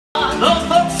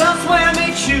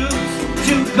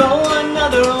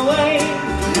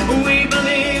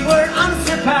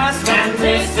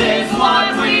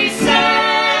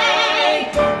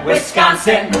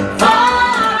Wisconsin.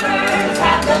 Farmers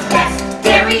have the best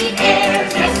dairy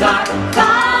heirs. Yes, our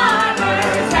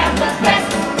farmers have the best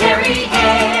dairy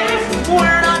heirs.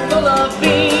 We're not full of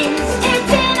beans. It's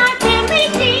in our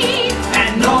family genes.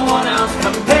 And no one else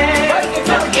compares.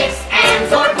 No ifs,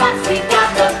 ands, or buts. We've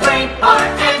got the brain,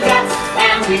 heart, and guts.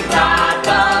 And we've got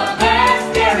the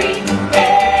best dairy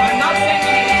heirs. I'm not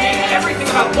saying everything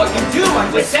about what you do.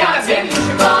 I'm just saying that maybe you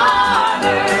should go.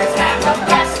 Farmers have the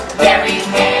best dairy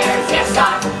heirs. Yes,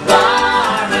 our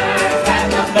farmers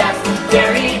have the best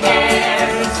dairy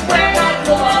heirs. We're not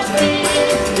full of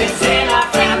beans. It's in our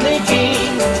family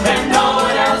genes. And no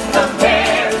one else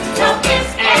compares. No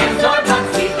ifs, ands, or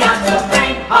buts. We've got the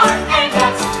brain, heart, and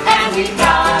guts. And we've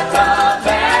got the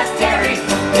best dairy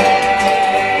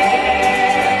heirs.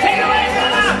 Take it away,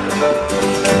 Donna!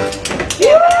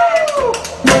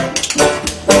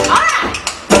 All right.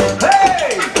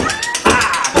 Hey!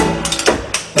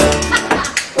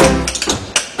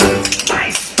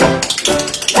 Nice!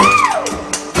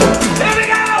 There we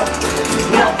go!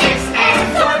 No ifs,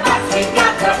 ands, or buts. We've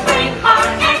got the brain,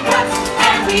 heart, and guts.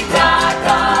 And we've got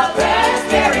the best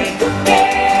dairy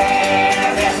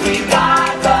heirs. Yes, we've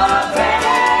got the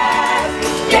best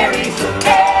dairy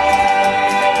heirs.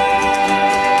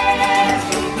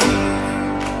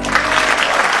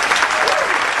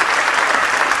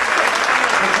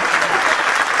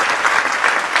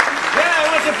 Yeah,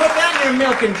 why don't you put that in your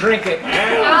milk and drink it?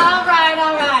 All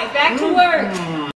right, back to work.